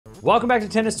Welcome back to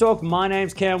Tennis Talk. My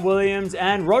name's Cam Williams,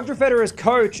 and Roger Federer's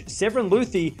coach, Severin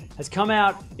Luthi, has come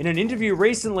out in an interview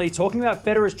recently talking about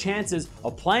Federer's chances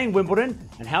of playing Wimbledon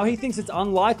and how he thinks it's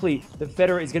unlikely that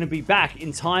Federer is going to be back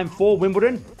in time for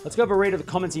Wimbledon. Let's go have a read of the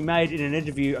comments he made in an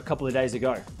interview a couple of days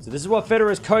ago. So this is what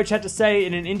Federer's coach had to say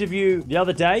in an interview the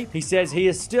other day. He says he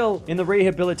is still in the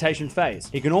rehabilitation phase.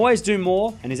 He can always do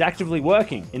more and is actively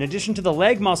working. In addition to the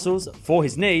leg muscles for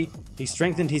his knee, he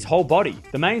strengthened his whole body.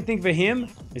 The main thing for him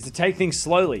is to take things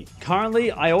slowly.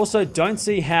 Currently, I also don't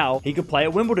see how he could play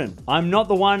at Wimbledon. I'm not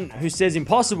the one who says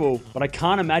impossible, but I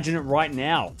can't imagine it right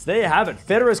now. So there you have it.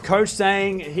 Federer's coach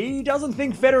saying he doesn't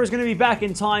think Federer is going to be back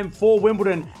in time for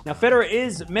Wimbledon. Now, Federer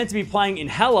is meant to be playing in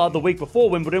Halle the week before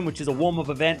Wimbledon, which is a warm-up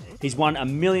event he's won a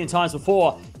million times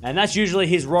before, and that's usually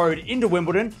his road into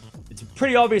Wimbledon. It's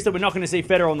pretty obvious that we're not going to see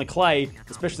Federer on the clay,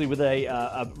 especially with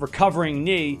a recovering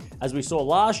knee, as we saw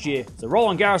last year. So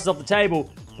Roland Garros is off the table,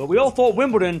 but we all thought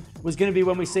Wimbledon was going to be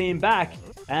when we see him back,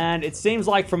 and it seems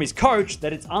like from his coach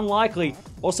that it's unlikely.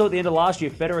 Also, at the end of last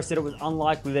year, Federer said it was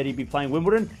unlikely that he'd be playing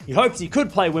Wimbledon. He hopes he could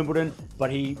play Wimbledon,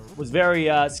 but he was very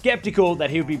skeptical that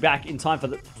he would be back in time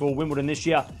for Wimbledon this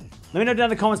year. Let me know down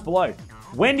in the comments below.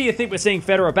 When do you think we're seeing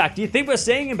Federer back? Do you think we're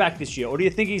seeing him back this year? Or do you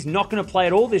think he's not going to play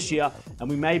at all this year and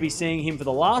we may be seeing him for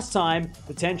the last time,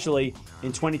 potentially,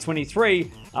 in 2023?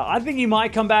 I think he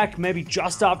might come back maybe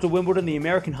just after Wimbledon, the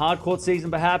American hardcourt season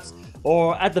perhaps,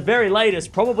 or at the very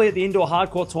latest, probably at the indoor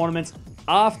hardcourt tournaments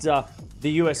after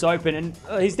the US Open. And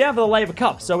he's down for the Laver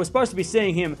Cup, so we're supposed to be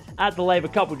seeing him at the Laver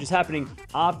Cup, which is happening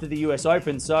after the US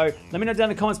Open. So let me know down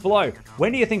in the comments below,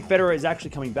 when do you think Federer is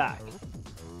actually coming back?